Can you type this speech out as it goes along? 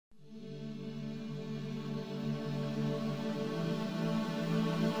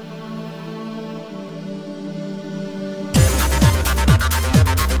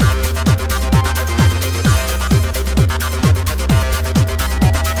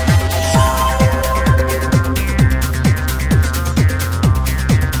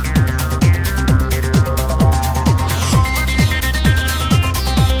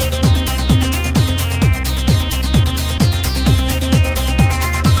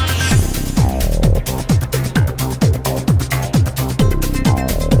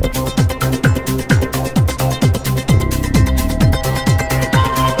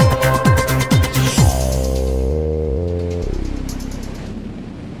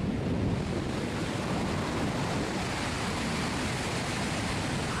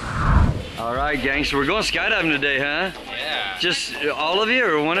right, gang, so we're going skydiving today, huh? Yeah. Just all of you,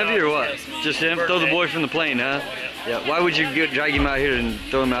 or one of you, or what? Just him? Throw the boy from the plane, huh? Yeah. Why would you drag him out here and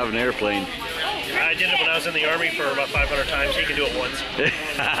throw him out of an airplane? I did it when I was in the Army for about 500 times. He can do it once.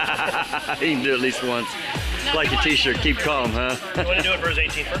 He can do it at least once. Like your t-shirt, keep calm, huh? I want to do it for his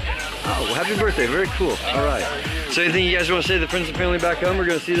 18th birthday. Oh, well, happy birthday. Very cool. All right. So anything you guys want to say to the friends and family back home? We're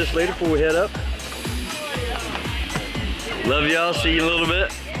going to see this later before we head up. Love y'all. See you in a little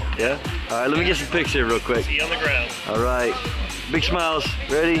bit. Yeah? All right, let me get some pics here real quick. See you on the ground. All right. Big smiles.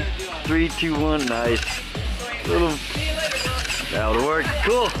 Ready? 3, 2, 1. Nice. Little. That'll work.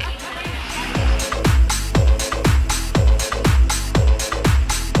 Cool.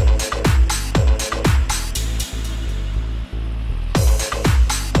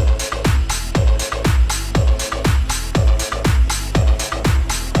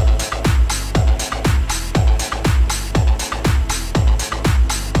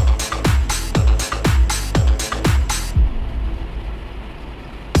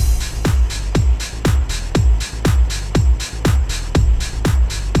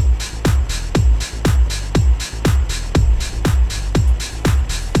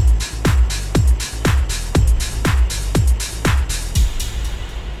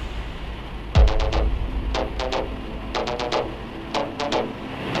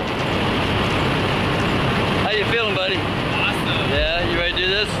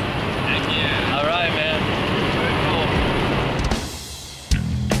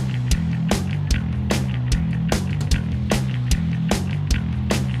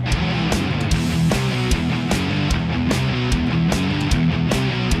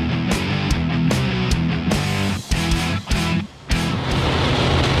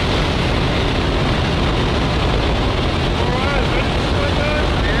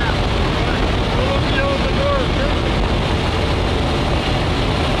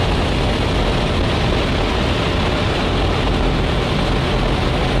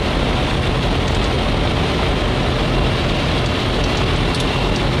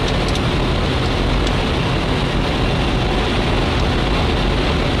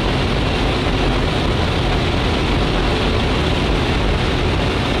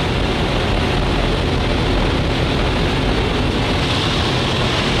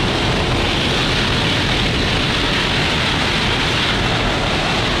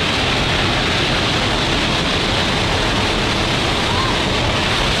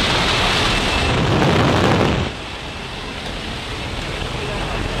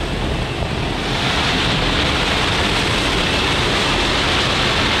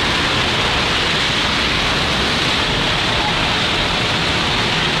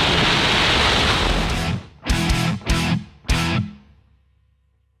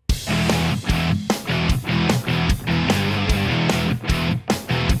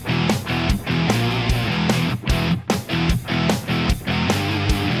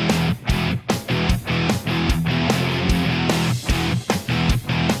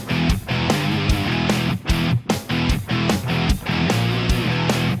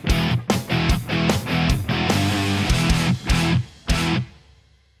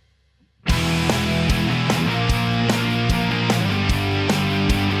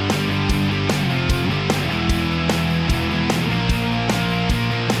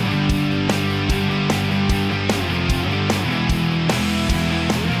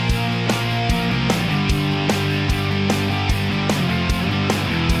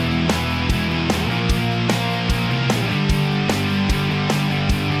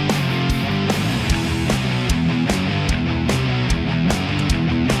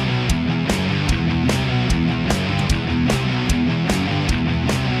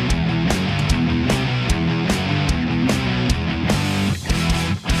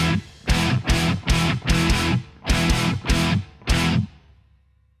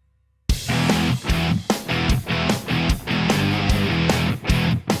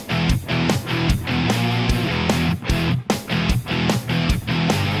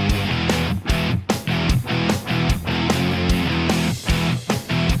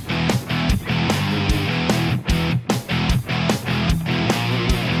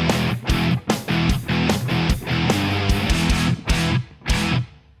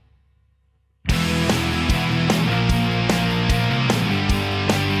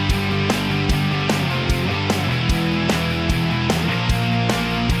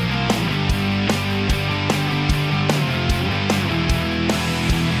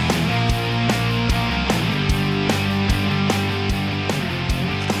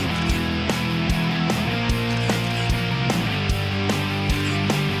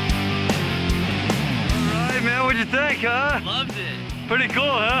 What'd you think, huh? Loved it. Pretty cool,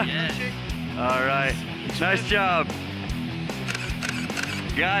 huh? Yeah. All right. Nice job.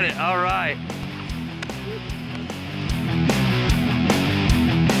 Got it. All right.